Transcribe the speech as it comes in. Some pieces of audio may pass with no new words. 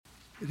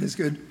It is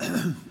good.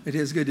 It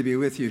is good to be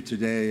with you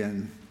today,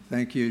 and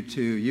thank you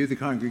to you, the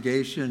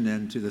congregation,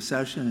 and to the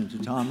session, and to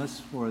Thomas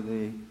for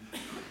the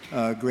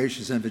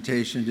gracious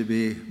invitation to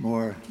be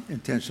more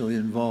intentionally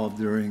involved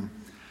during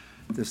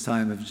this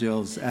time of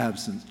Jill's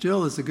absence.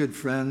 Jill is a good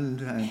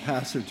friend and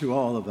pastor to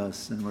all of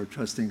us, and we're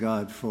trusting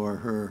God for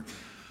her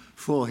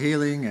full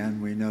healing,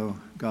 and we know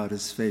God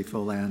is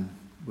faithful and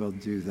will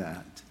do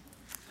that.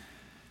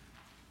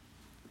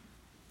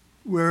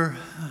 We're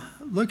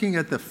looking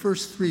at the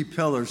first three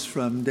pillars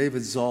from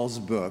David Zoll's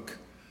book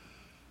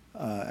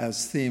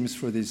as themes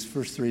for these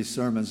first three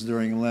sermons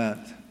during Lent.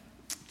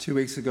 2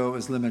 weeks ago it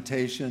was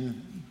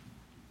limitation,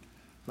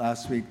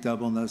 last week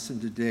doubleness,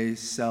 and today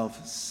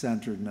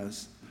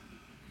self-centeredness.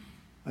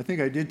 I think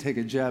I did take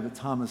a jab at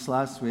Thomas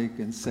last week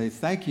and say,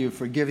 thank you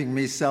for giving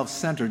me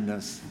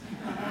self-centeredness.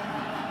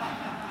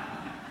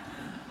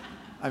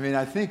 I mean,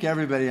 I think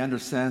everybody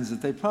understands that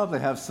they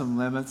probably have some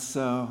limits,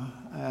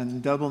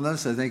 and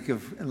doubleness, I think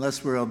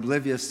unless we're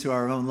oblivious to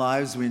our own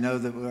lives, we know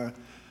that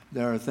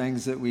there are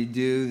things that we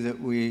do that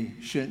we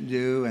shouldn't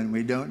do, and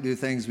we don't do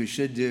things we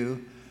should do,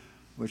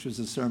 which was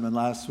the sermon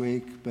last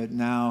week. But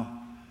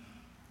now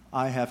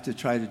I have to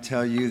try to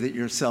tell you that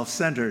you're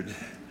self-centered.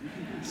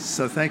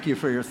 So thank you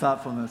for your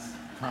thoughtfulness,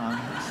 Tom.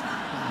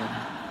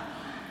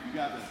 You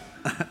got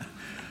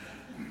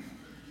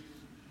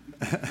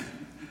this.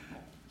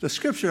 The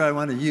scripture I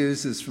want to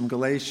use is from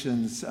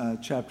Galatians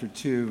chapter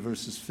 2,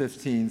 verses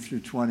 15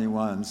 through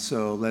 21.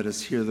 So let us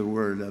hear the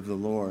word of the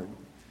Lord.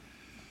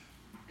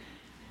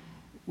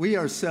 We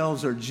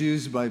ourselves are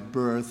Jews by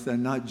birth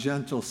and not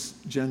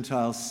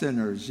Gentile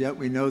sinners, yet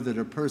we know that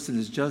a person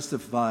is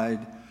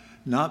justified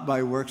not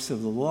by works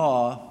of the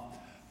law,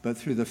 but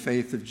through the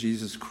faith of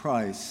Jesus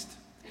Christ.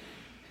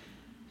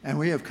 And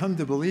we have come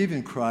to believe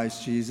in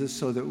Christ Jesus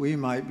so that we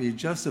might be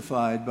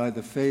justified by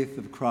the faith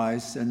of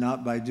Christ and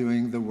not by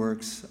doing the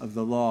works of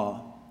the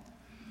law.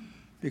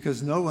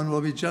 Because no one will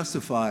be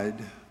justified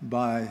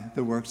by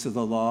the works of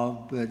the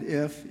law, but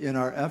if in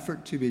our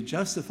effort to be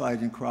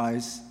justified in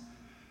Christ,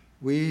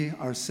 we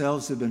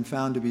ourselves have been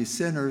found to be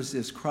sinners,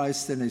 is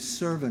Christ then a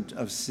servant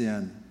of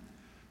sin?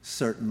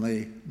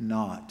 Certainly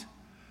not.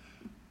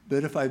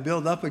 But if I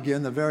build up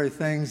again the very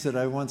things that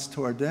I once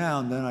tore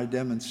down, then I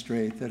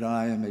demonstrate that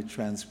I am a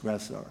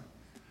transgressor.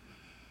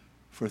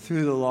 For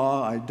through the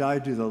law I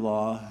died to the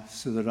law,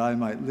 so that I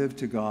might live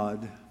to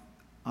God.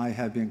 I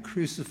have been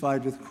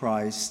crucified with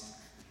Christ,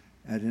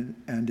 and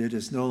it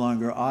is no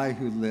longer I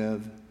who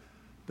live,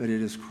 but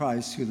it is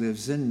Christ who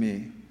lives in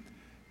me.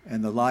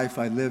 And the life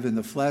I live in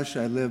the flesh,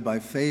 I live by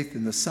faith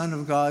in the Son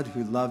of God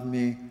who loved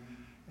me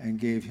and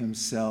gave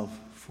himself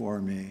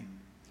for me.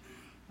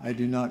 I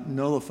do not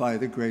nullify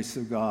the grace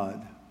of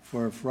God,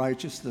 for if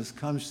righteousness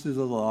comes through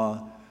the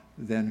law,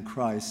 then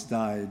Christ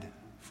died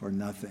for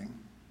nothing.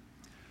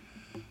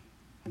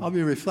 I'll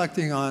be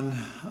reflecting on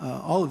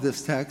all of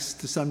this text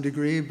to some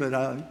degree, but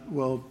I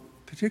will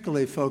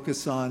particularly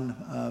focus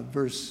on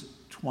verse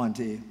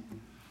 20.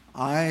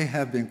 I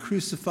have been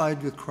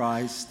crucified with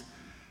Christ,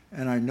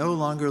 and I no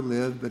longer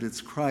live, but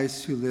it's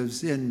Christ who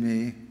lives in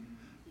me.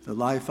 The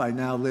life I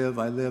now live,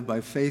 I live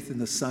by faith in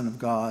the Son of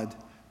God,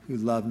 who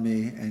loved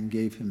me and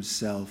gave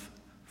himself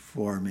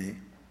for me.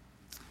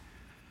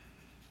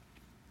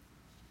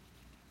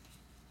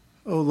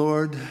 O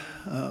Lord,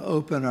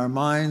 open our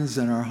minds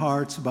and our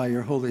hearts by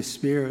your Holy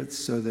Spirit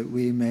so that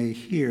we may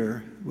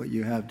hear what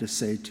you have to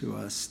say to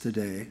us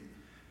today.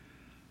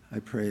 I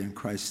pray in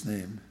Christ's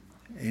name,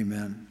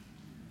 amen.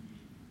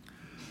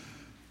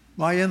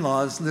 My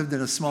in-laws lived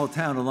in a small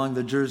town along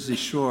the Jersey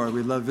Shore.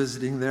 We loved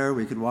visiting there.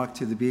 We could walk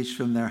to the beach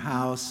from their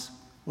house.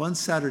 One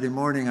Saturday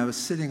morning, I was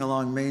sitting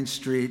along Main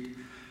Street,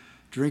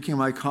 drinking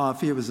my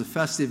coffee. It was a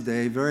festive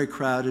day, very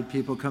crowded,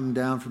 people coming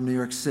down from New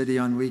York City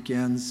on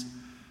weekends,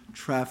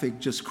 traffic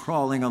just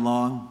crawling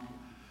along.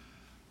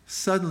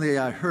 Suddenly,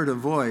 I heard a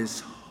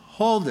voice,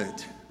 "Hold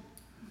it."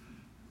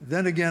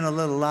 Then again, a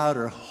little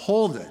louder,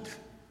 "Hold it."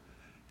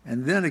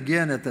 And then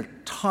again at the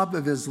top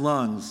of his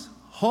lungs,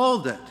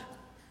 "Hold it."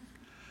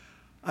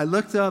 I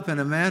looked up, and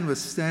a man was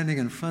standing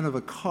in front of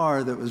a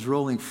car that was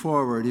rolling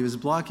forward. He was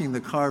blocking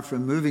the car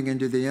from moving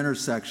into the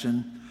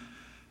intersection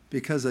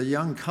because a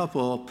young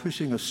couple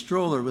pushing a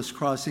stroller was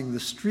crossing the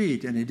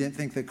street, and he didn't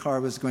think the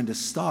car was going to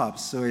stop,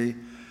 so he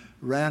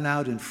ran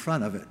out in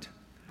front of it.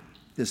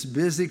 This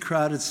busy,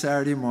 crowded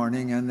Saturday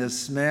morning, and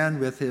this man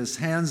with his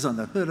hands on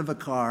the hood of a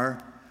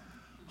car,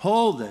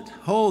 "Hold it,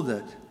 hold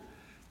it."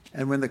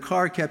 And when the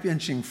car kept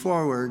inching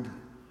forward,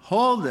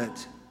 "Hold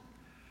it."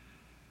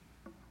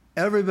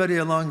 Everybody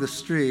along the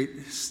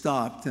street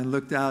stopped and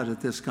looked out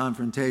at this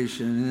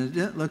confrontation, and it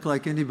didn't look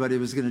like anybody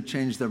was going to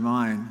change their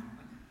mind.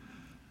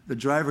 The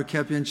driver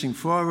kept inching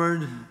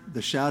forward,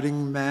 the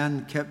shouting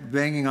man kept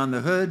banging on the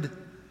hood,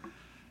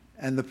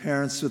 and the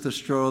parents with the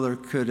stroller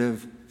could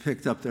have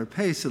picked up their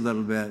pace a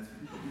little bit.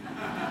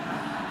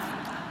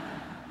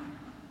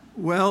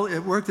 Well, it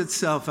worked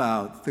itself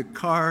out. The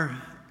car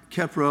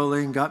kept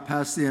rolling, got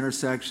past the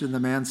intersection, the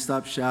man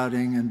stopped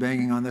shouting and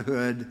banging on the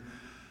hood.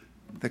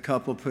 The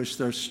couple pushed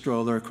their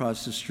stroller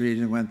across the street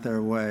and went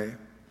their way.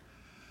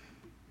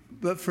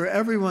 But for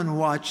everyone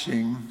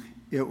watching,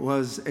 it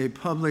was a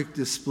public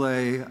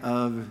display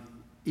of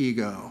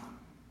ego.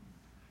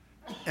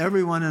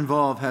 Everyone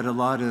involved had a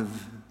lot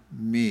of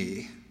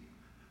me,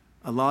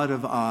 a lot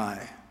of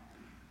I.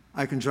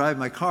 I can drive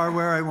my car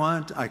where I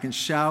want, I can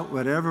shout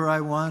whatever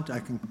I want, I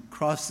can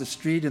cross the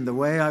street in the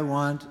way I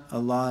want, a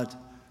lot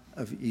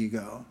of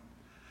ego.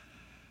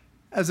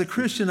 As a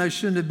Christian, I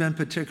shouldn't have been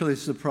particularly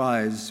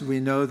surprised. We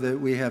know that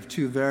we have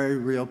two very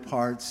real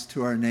parts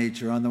to our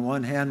nature. On the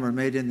one hand, we're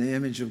made in the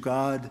image of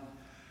God,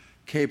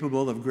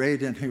 capable of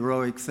great and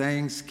heroic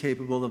things,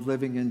 capable of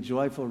living in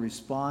joyful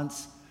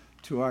response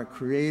to our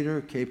Creator,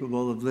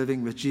 capable of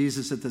living with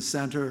Jesus at the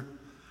center.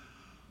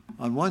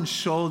 On one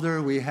shoulder,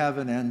 we have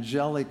an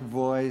angelic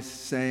voice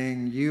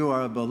saying, "You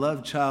are a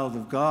beloved child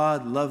of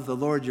God. Love the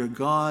Lord your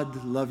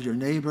God. Love your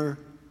neighbor."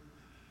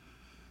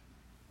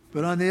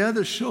 But on the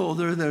other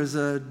shoulder, there's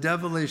a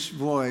devilish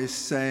voice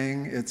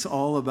saying, "It's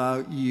all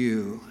about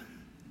you.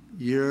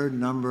 You're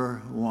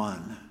number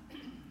one."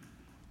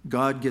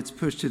 God gets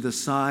pushed to the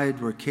side.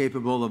 We're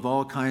capable of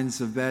all kinds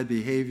of bad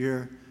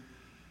behavior.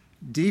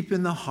 Deep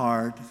in the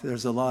heart,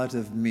 there's a lot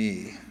of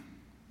me.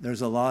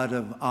 There's a lot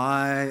of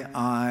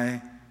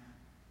I.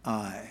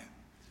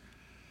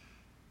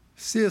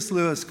 C.S.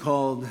 Lewis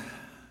called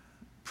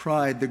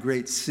pride the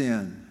great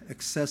sin,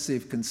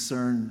 excessive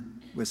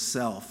concern with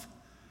self.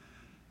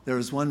 There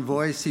is one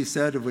voice, he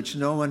said, of which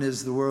no one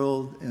in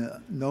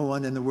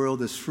the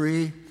world is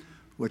free,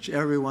 which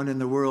everyone in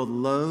the world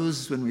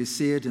loathes when we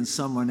see it in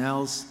someone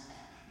else,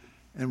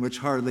 and which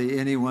hardly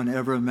anyone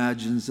ever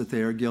imagines that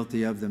they are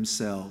guilty of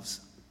themselves.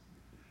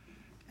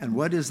 And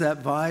what is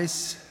that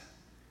vice?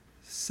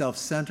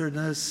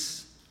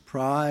 Self-centeredness,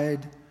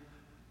 pride,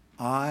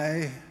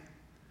 I.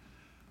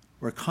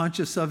 We're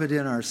conscious of it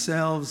in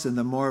ourselves, and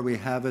the more we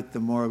have it, the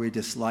more we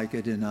dislike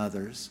it in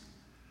others.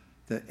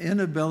 The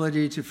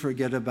inability to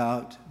forget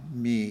about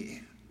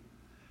me,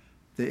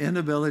 the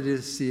inability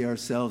to see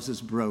ourselves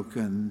as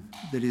broken,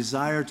 the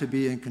desire to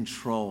be in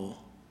control,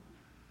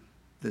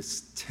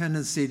 this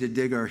tendency to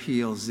dig our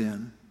heels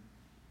in.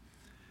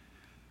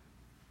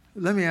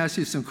 Let me ask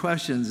you some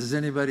questions. Is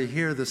anybody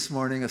here this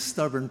morning a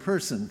stubborn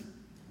person?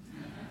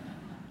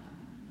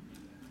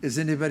 Is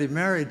anybody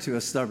married to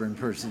a stubborn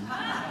person?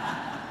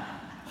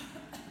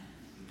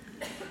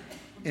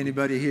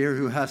 Anybody here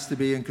who has to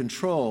be in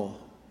control?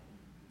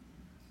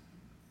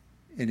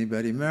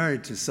 Anybody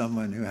married to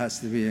someone who has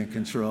to be in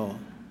control?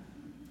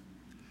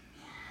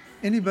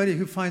 Anybody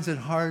who finds it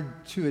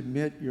hard to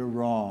admit you're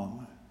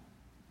wrong?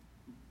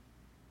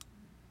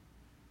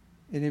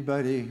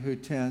 Anybody who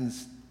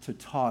tends to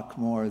talk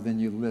more than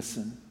you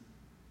listen?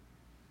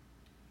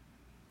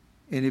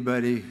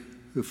 Anybody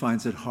who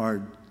finds it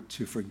hard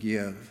to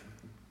forgive?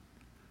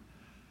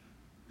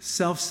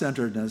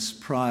 Self-centeredness,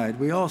 pride.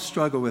 We all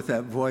struggle with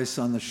that voice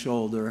on the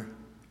shoulder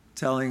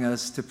telling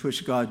us to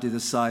push God to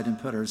the side and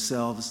put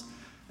ourselves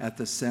at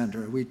the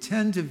center. We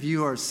tend to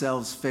view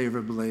ourselves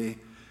favorably,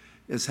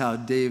 is how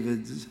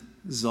David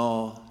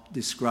Zoll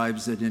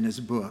describes it in his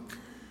book.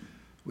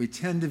 We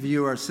tend to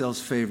view ourselves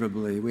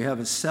favorably. We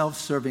have a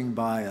self-serving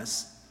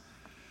bias.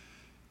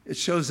 It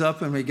shows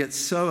up when we get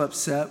so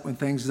upset when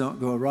things don't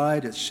go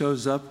right. It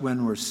shows up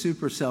when we're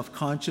super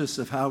self-conscious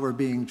of how we're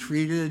being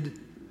treated.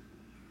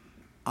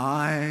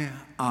 I,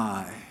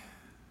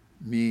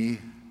 me.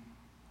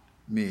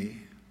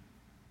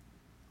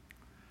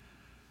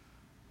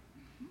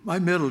 My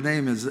middle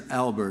name is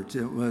Albert.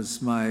 It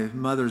was my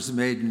mother's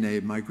maiden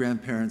name. My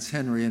grandparents,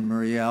 Henry and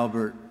Marie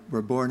Albert,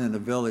 were born in a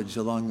village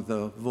along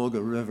the Volga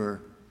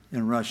River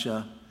in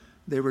Russia.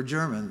 They were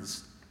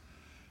Germans.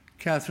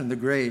 Catherine the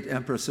Great,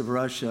 Empress of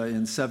Russia,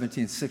 in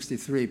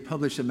 1763,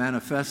 published a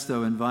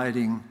manifesto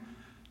inviting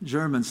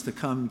Germans to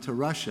come to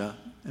Russia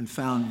and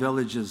found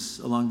villages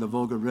along the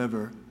Volga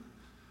River.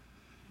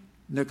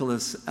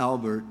 Nicholas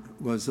Albert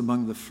was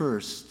among the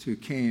first who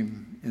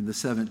came in the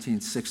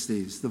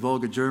 1760s. The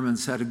Volga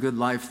Germans had a good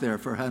life there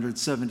for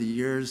 170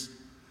 years.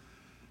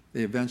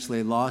 They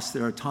eventually lost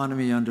their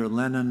autonomy under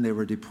Lenin. They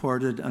were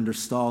deported under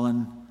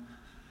Stalin.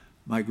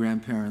 My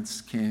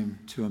grandparents came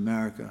to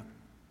America.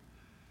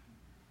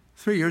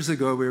 3 years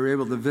ago, we were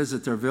able to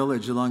visit their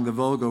village along the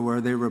Volga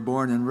where they were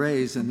born and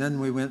raised, and then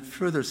we went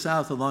further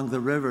south along the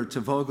river to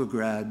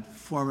Volgograd,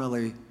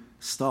 formerly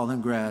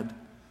Stalingrad,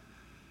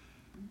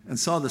 and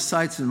saw the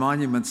sites and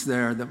monuments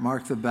there that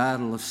mark the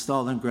Battle of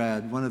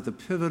Stalingrad, one of the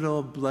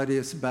pivotal,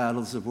 bloodiest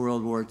battles of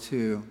World War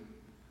II,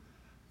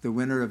 the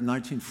winter of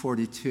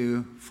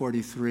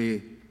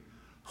 1942-43.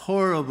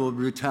 Horrible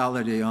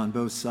brutality on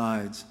both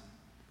sides.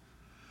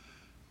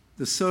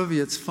 The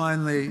Soviets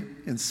finally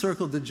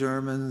encircled the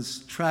Germans,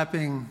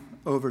 trapping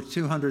over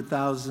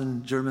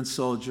 200,000 German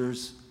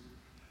soldiers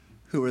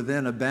who were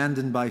then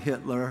abandoned by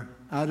Hitler,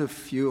 out of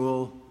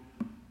fuel,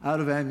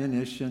 out of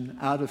ammunition,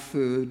 out of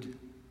food,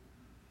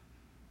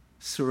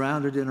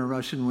 surrounded in a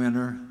Russian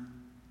winter,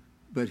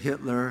 but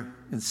Hitler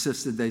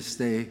insisted they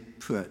stay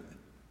put,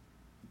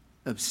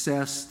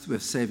 obsessed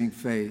with saving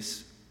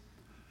face.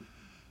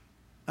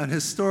 An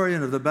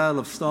historian of the Battle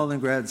of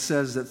Stalingrad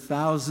says that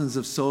thousands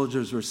of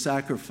soldiers were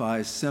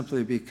sacrificed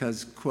simply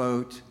because,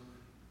 quote,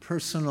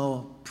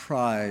 personal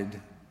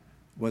pride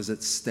was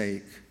at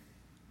stake.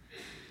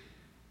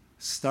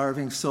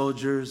 Starving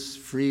soldiers,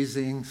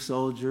 freezing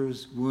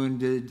soldiers,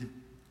 wounded.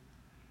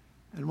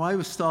 And why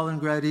was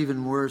Stalingrad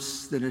even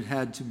worse than it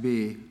had to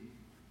be?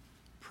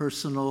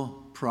 Personal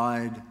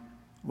pride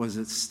was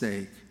at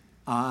stake.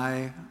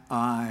 I.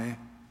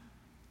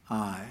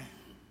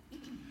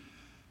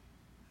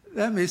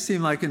 That may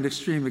seem like an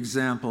extreme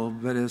example,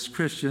 but as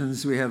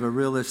Christians, we have a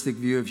realistic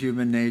view of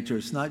human nature.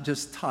 It's not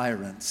just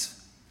tyrants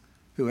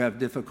who have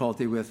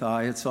difficulty with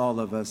I, it's all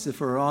of us.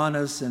 If we're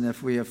honest and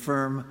if we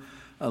affirm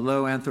a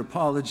low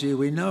anthropology,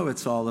 we know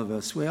it's all of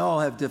us. We all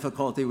have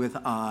difficulty with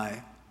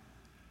I.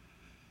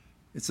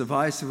 It's a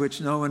vice of which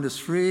no one is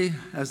free.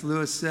 As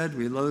Lewis said,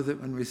 we loathe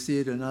it when we see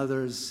it in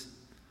others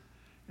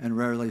and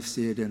rarely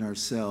see it in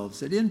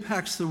ourselves. It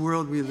impacts the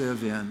world we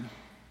live in.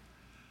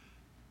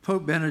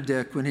 Pope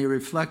Benedict, when he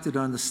reflected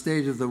on the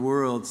state of the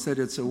world, said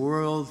it's a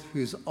world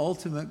whose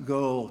ultimate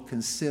goal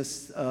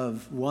consists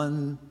of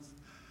one's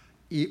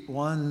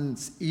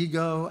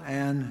ego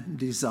and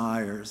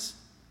desires.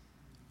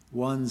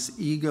 One's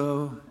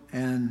ego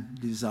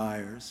and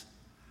desires.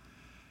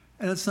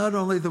 And it's not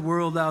only the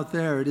world out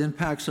there, it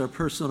impacts our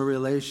personal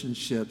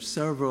relationships.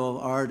 Several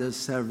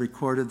artists have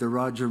recorded the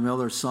Roger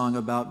Miller song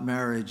about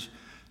marriage,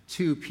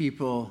 two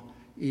people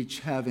each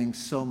having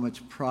so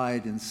much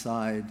pride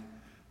inside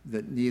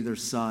that neither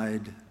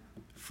side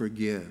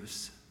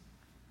forgives.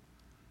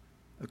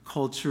 A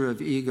culture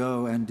of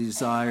ego and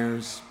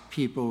desires,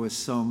 people with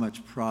so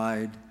much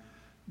pride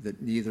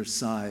that neither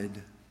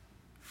side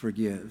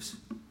forgives.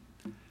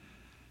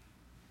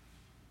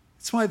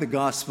 It's why the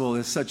gospel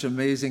is such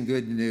amazing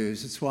good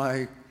news. It's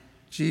why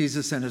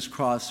Jesus and his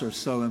cross are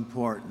so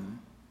important.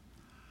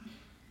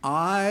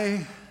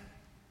 I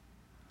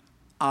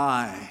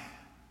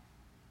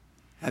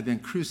have been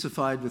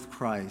crucified with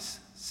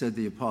Christ, said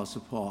the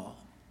Apostle Paul.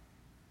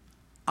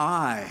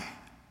 I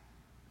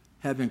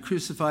have been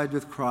crucified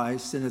with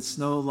Christ, and it's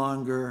no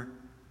longer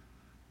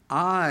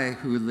I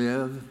who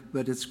live,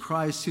 but it's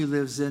Christ who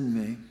lives in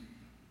me.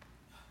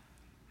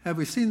 Have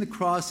we seen the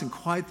cross in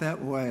quite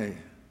that way?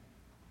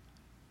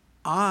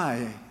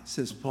 I,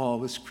 says Paul,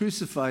 was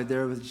crucified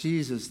there with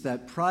Jesus,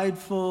 that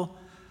prideful,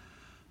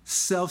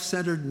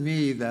 self-centered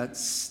me, that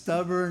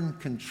stubborn,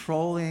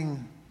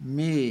 controlling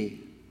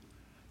me,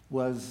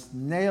 was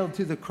nailed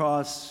to the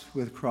cross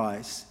with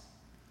Christ.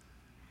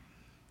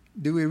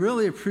 Do we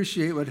really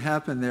appreciate what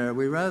happened there?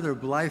 We rather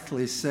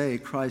blithely say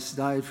Christ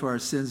died for our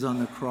sins on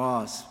the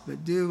cross,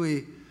 but do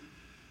we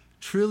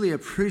truly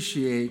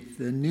appreciate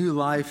the new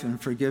life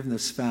and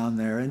forgiveness found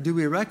there? And do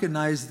we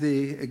recognize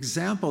the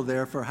example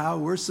there for how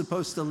we're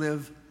supposed to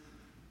live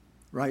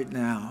right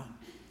now?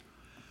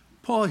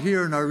 Paul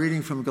here in our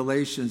reading from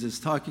Galatians is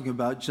talking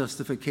about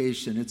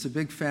justification. It's a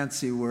big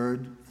fancy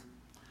word,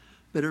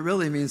 but it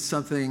really means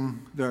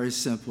something very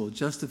simple.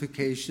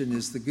 Justification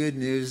is the good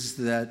news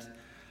that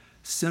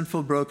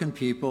sinful, broken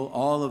people,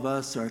 all of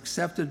us, are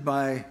accepted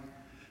by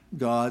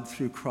God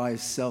through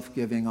Christ's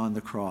self-giving on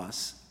the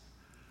cross.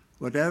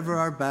 Whatever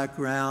our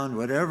background,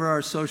 whatever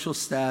our social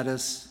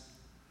status,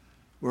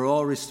 we're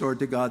all restored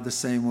to God the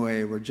same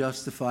way. We're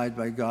justified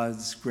by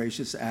God's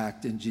gracious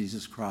act in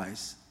Jesus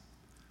Christ.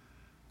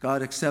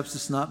 God accepts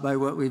us not by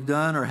what we've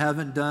done or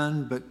haven't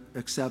done, but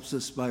accepts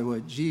us by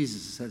what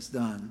Jesus has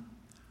done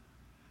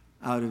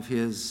out of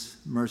his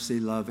mercy,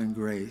 love, and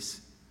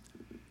grace.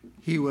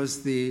 He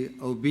was the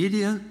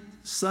obedient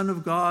Son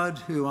of God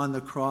who on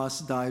the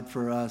cross died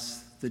for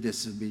us, the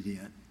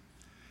disobedient.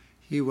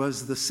 He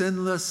was the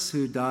sinless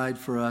who died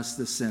for us,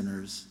 the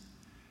sinners.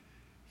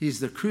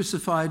 He's the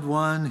crucified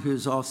one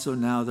who's also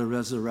now the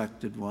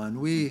resurrected one.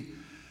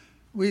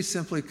 We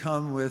simply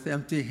come with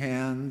empty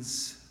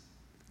hands,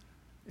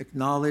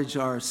 acknowledge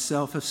our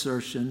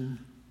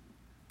self-assertion,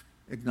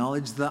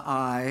 acknowledge the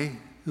I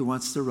who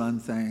wants to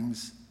run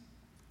things,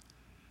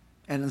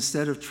 and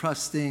instead of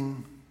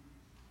trusting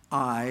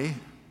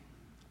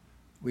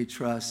we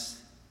trust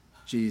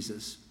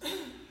Jesus.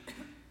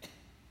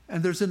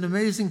 And there's an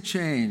amazing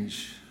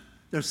change.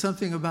 There's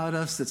something about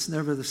us that's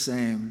never the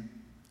same.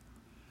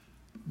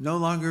 No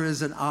longer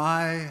is it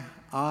I,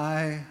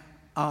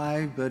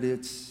 but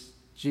it's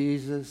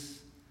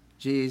Jesus,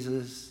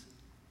 Jesus,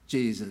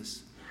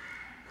 Jesus.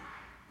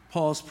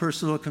 Paul's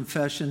personal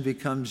confession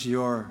becomes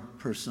your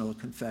personal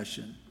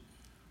confession.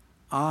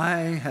 I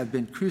have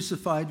been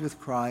crucified with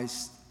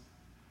Christ,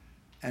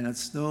 and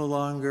it's no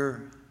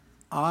longer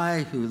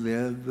I who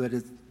live, but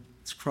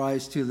it's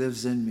Christ who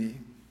lives in me.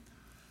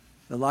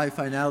 The life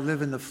I now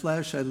live in the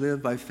flesh, I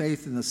live by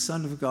faith in the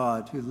Son of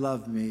God who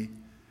loved me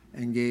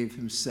and gave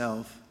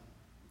himself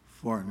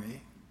for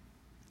me.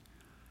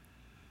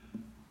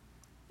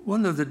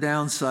 One of the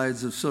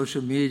downsides of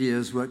social media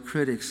is what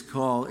critics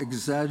call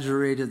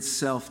exaggerated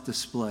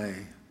self-display.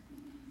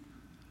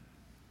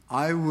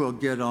 I will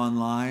get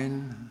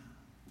online.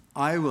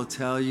 I will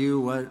tell you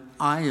what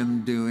I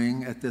am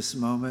doing at this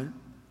moment.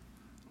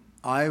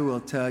 I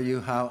will tell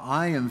you how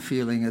I am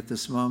feeling at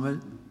this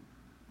moment.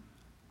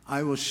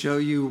 I will show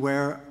you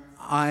where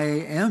I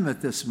am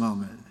at this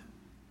moment.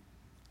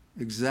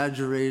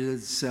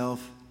 Exaggerated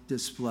self-display.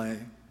 display.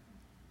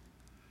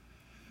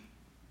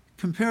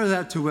 Compare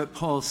that to what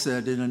Paul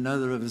said in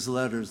another of his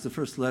letters, the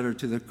first letter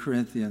to the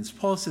Corinthians.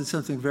 Paul said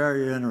something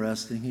very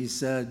interesting. He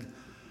said,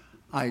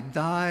 I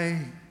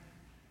die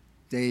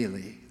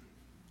daily.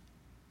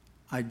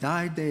 I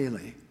die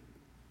daily.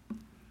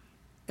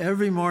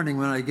 Every morning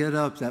when I get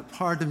up, that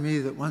part of me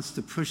that wants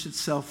to push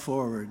itself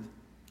forward,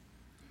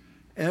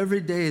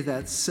 every day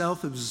that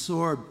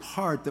self-absorbed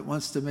part that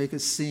wants to make a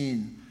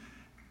scene,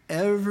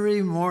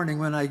 every morning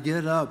when I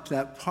get up,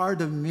 that part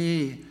of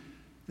me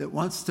that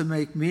wants to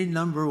make me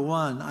number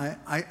one,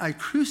 I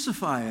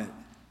crucify it.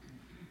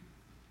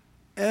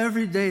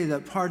 Every day,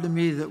 that part of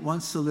me that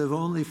wants to live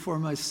only for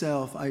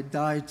myself, I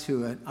die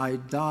to it. I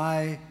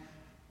die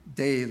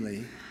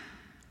daily.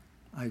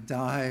 I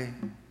die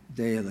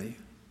daily.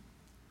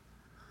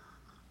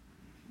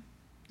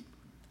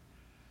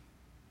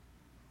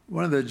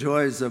 One of the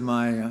joys of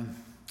my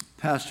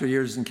pastor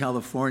years in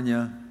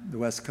California, the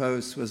West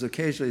Coast, was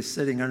occasionally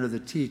sitting under the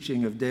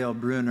teaching of Dale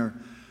Bruner.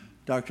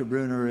 Dr.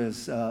 Bruner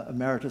is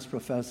emeritus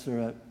professor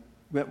at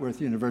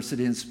Whitworth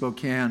University in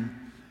Spokane.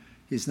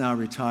 He's now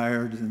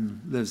retired and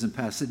lives in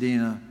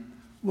Pasadena.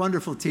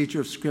 Wonderful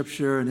teacher of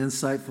Scripture, an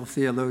insightful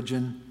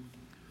theologian.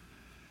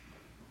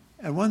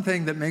 And one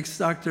thing that makes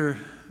Dr.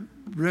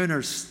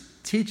 Bruner's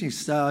teaching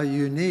style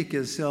unique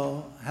is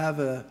he'll have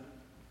a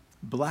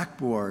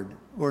blackboard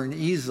or an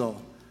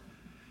easel,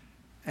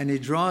 and he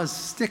draws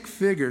stick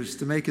figures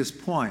to make his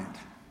point.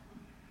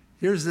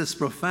 Here's this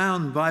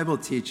profound Bible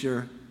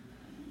teacher,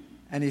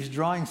 and he's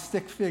drawing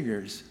stick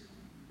figures.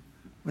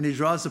 When he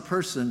draws a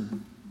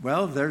person,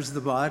 well, there's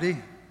the body,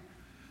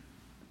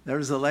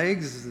 there's the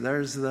legs,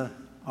 there's the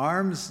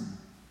arms,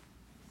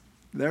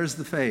 there's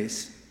the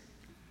face.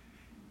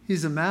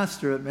 He's a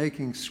master at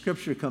making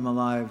Scripture come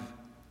alive,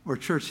 or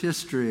church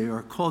history,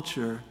 or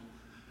culture,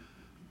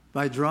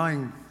 by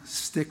drawing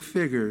stick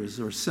figures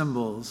or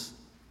symbols.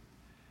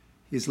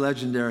 He's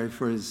legendary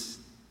for his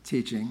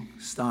teaching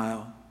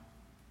style.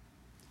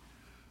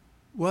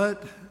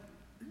 What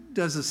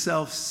does a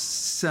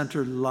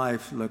self-centered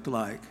life look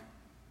like?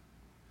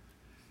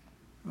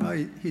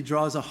 Well, he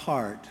draws a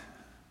heart.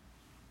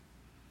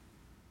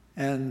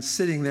 And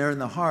sitting there in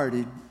the heart,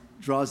 he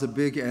draws a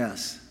big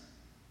S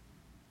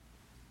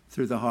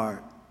through the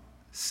heart.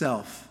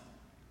 Self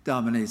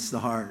dominates the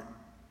heart.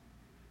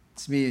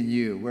 It's me and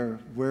you.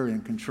 We're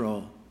in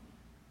control.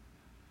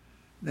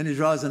 Then he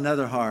draws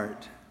another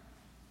heart,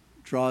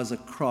 draws a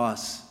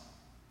cross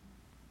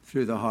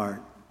through the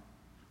heart.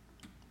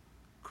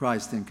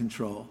 Christ in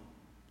control.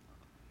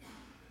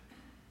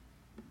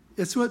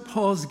 It's what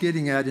Paul's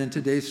getting at in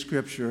today's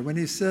scripture. When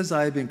he says,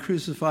 I have been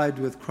crucified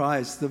with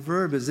Christ, the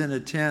verb is in a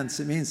tense.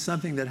 It means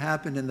something that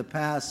happened in the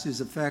past whose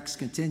effects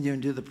continue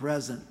into the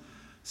present.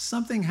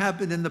 Something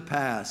happened in the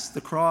past,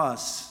 the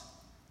cross,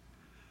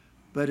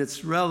 but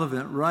it's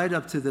relevant right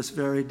up to this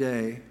very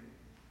day.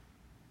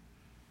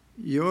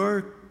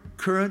 Your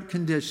current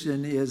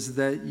condition is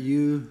that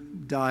you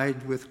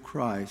died with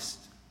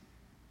Christ.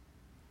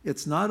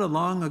 It's not a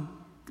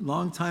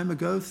long time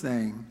ago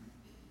thing.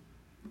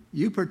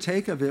 You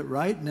partake of it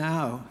right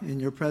now in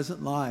your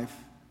present life.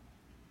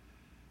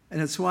 And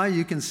it's why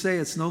you can say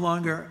it's no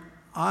longer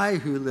I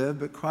who live,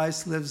 but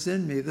Christ lives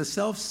in me. The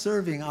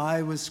self-serving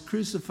I was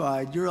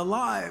crucified. You're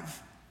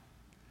alive.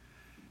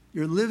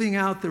 You're living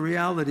out the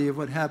reality of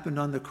what happened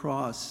on the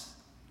cross.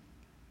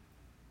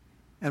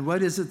 And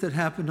what is it that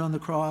happened on the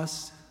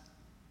cross?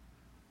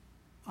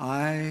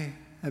 I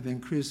have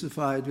been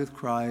crucified with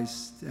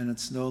Christ, and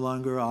it's no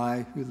longer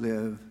I who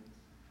live,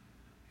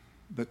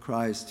 but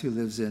Christ who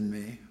lives in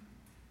me.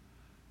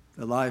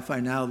 The life I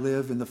now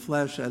live in the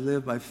flesh, I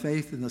live by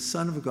faith in the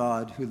Son of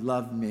God who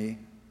loved me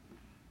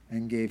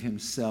and gave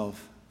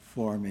himself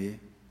for me.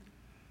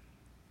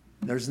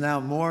 There's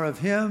now more of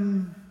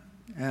him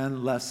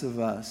and less of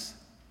us.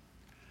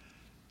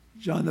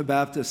 John the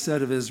Baptist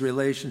said of his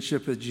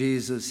relationship with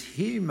Jesus,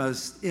 he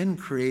must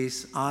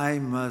increase, I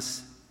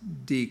must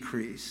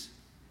decrease.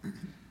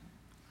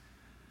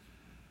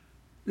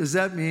 Does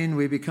that mean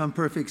we become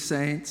perfect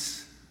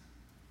saints?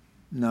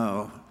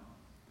 No.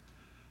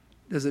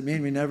 Does it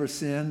mean we never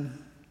sin?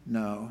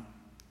 No.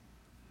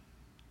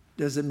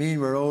 Does it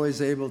mean we're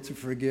always able to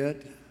forget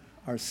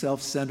our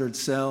self-centered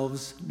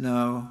selves?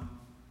 No.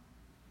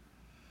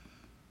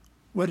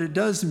 What it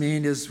does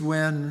mean is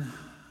when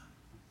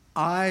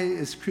I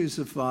is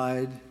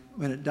crucified,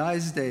 when it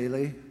dies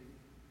daily,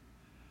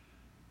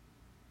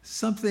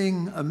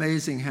 something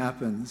amazing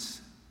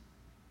happens.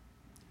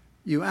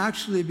 You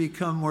actually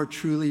become more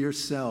truly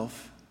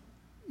yourself.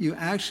 You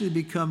actually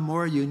become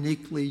more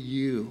uniquely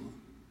you.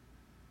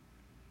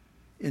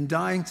 In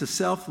dying to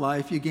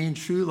self-life, you gain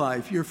true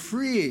life. You're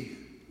free.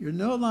 You're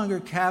no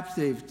longer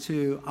captive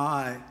to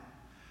I.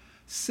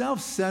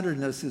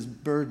 Self-centeredness is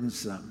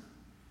burdensome.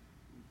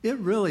 It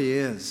really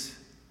is.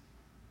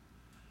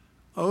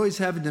 Always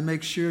having to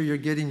make sure you're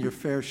getting your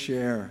fair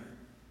share.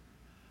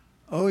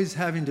 Always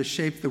having to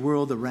shape the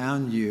world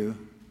around you.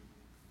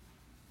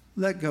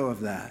 Let go of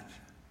that.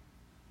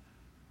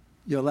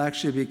 You'll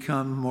actually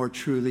become more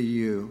truly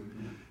you.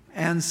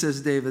 And,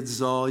 says David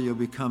Zoll, you'll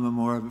become a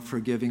more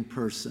forgiving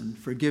person,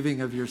 forgiving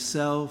of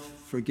yourself,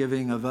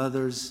 forgiving of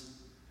others.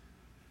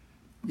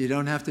 You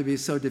don't have to be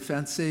so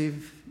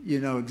defensive. You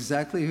know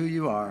exactly who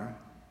you are.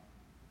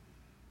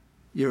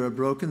 You're a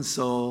broken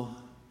soul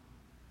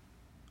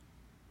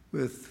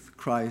with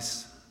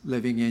Christ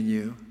living in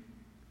you.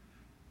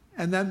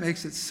 And that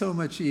makes it so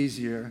much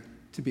easier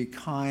to be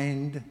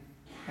kind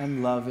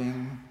and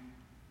loving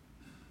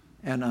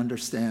and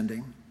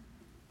understanding.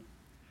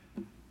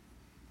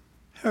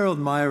 Harold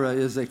Myra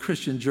is a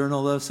Christian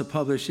journalist, a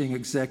publishing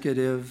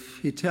executive.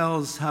 He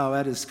tells how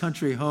at his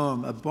country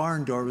home, a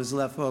barn door was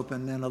left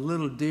open and a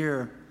little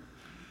deer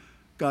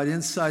got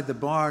inside the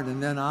barn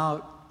and then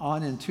out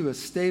on into a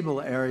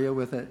stable area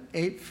with an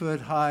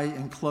 8-foot-high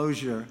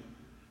enclosure.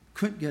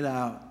 Couldn't get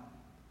out.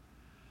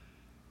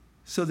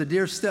 So the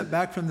deer stepped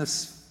back from the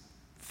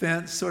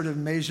fence, sort of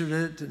measured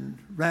it, and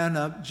ran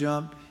up,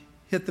 jumped,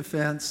 hit the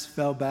fence,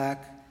 fell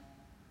back,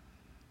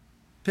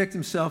 picked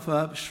himself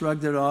up,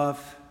 shrugged it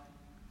off,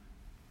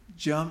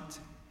 jumped,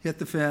 hit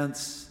the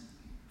fence,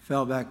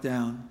 fell back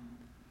down.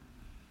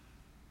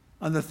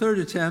 On the third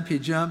attempt, he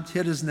jumped,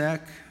 hit his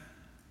neck,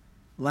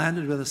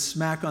 landed with a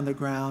smack on the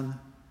ground,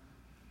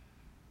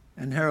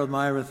 and Harold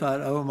Myra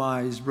thought, oh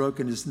my, he's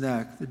broken his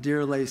neck. The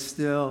deer lay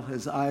still,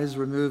 his eyes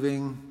were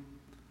moving,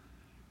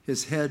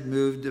 his head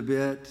moved a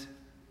bit,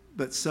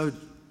 but so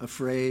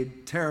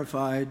afraid,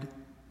 terrified.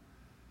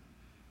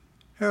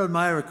 Harold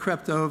Myra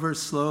crept over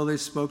slowly,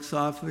 spoke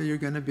softly, you're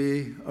going to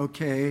be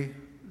okay.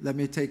 Let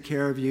me take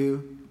care of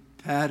you.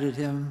 Patted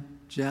him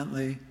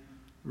gently,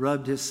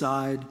 rubbed his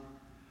side.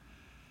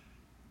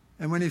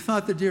 And when he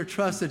thought the deer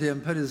trusted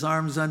him, put his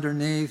arms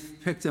underneath,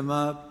 picked him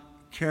up,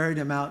 carried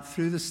him out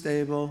through the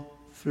stable,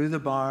 through the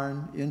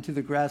barn, into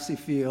the grassy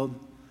field.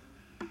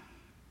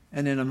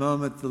 And in a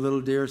moment, the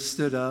little deer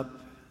stood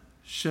up,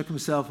 shook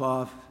himself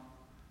off,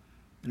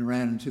 and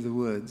ran into the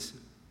woods.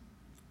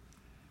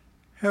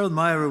 Harold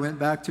Myra went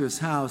back to his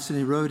house and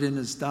he wrote in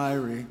his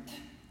diary,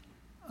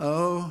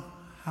 oh,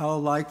 how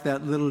like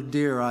that little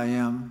deer I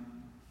am.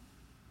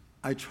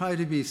 I try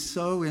to be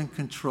so in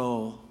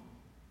control.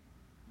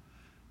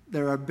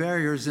 There are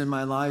barriers in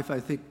my life I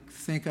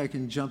think I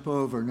can jump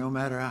over no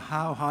matter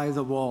how high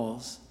the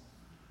walls.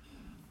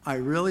 I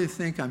really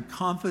think I'm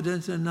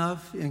confident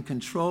enough, in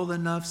control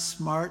enough,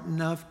 smart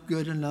enough,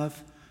 good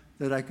enough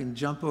that I can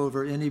jump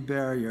over any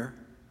barrier.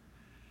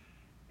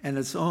 And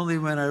it's only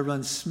when I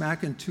run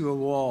smack into a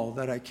wall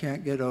that I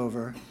can't get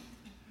over,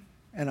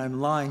 and I'm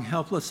lying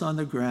helpless on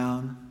the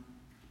ground,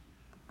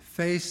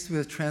 faced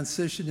with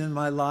transition in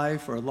my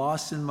life or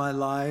loss in my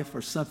life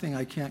or something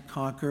I can't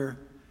conquer.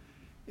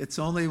 It's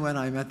only when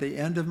I'm at the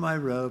end of my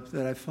rope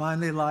that I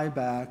finally lie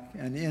back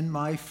and in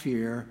my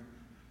fear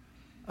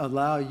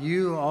allow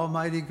you,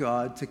 Almighty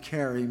God, to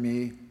carry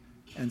me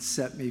and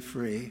set me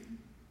free.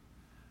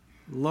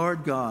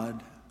 Lord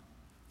God,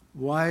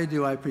 why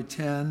do I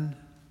pretend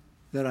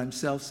that I'm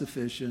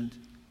self-sufficient,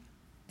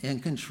 in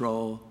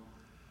control,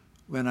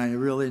 when I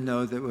really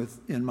know that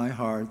in my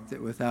heart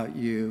that without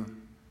you,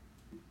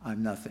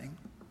 I'm nothing?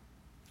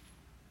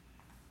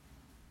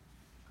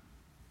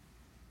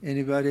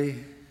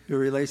 Anybody who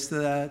relates to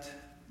that?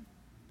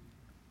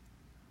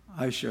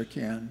 I sure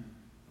can.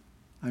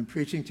 I'm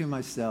preaching to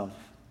myself.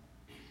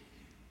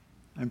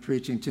 I'm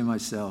preaching to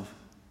myself.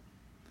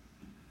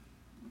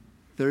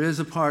 There is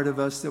a part of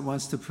us that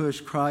wants to push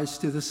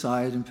Christ to the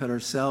side and put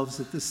ourselves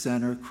at the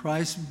center.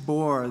 Christ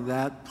bore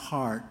that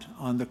part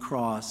on the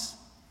cross.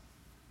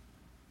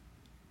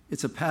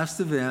 It's a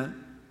past event,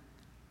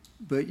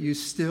 but you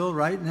still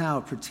right now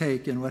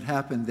partake in what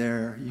happened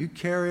there. You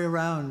carry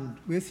around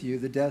with you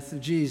the death of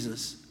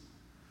Jesus.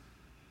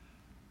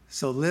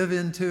 So live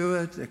into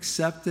it,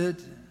 accept it,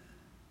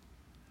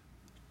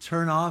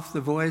 turn off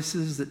the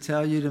voices that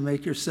tell you to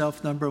make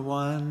yourself number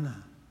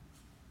one.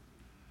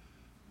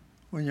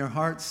 When your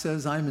heart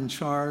says, I'm in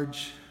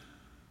charge,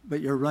 but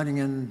you're running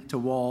into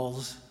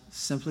walls,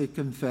 simply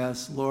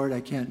confess, Lord,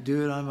 I can't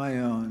do it on my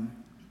own.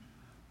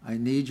 I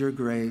need your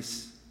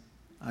grace.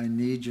 I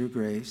need your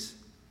grace.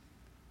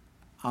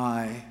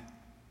 I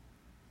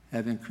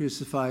have been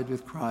crucified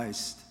with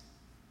Christ,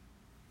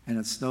 and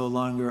it's no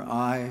longer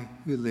I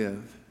who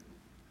live,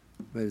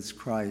 but it's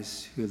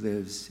Christ who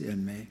lives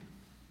in me.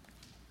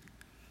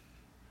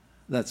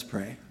 Let's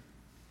pray.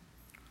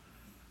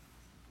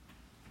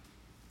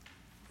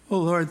 Oh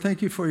Lord,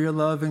 thank you for your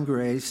love and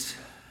grace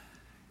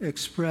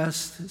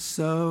expressed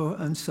so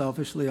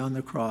unselfishly on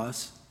the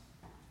cross.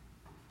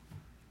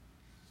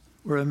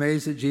 We're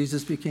amazed that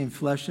Jesus became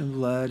flesh and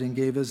blood and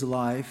gave his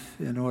life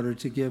in order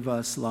to give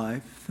us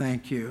life.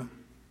 Thank you.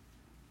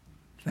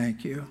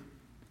 Thank you.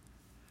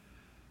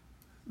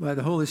 By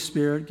the Holy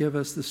Spirit, give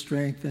us the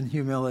strength and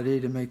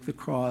humility to make the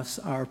cross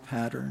our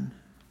pattern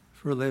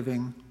for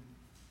living,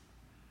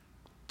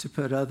 to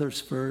put others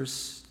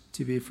first,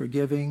 to be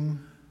forgiving,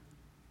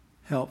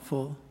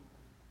 helpful,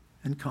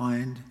 and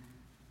kind.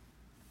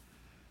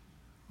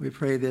 We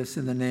pray this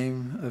in the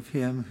name of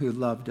him who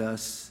loved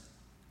us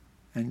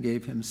and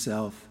gave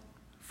himself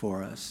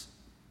for us.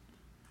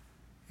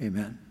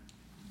 Amen.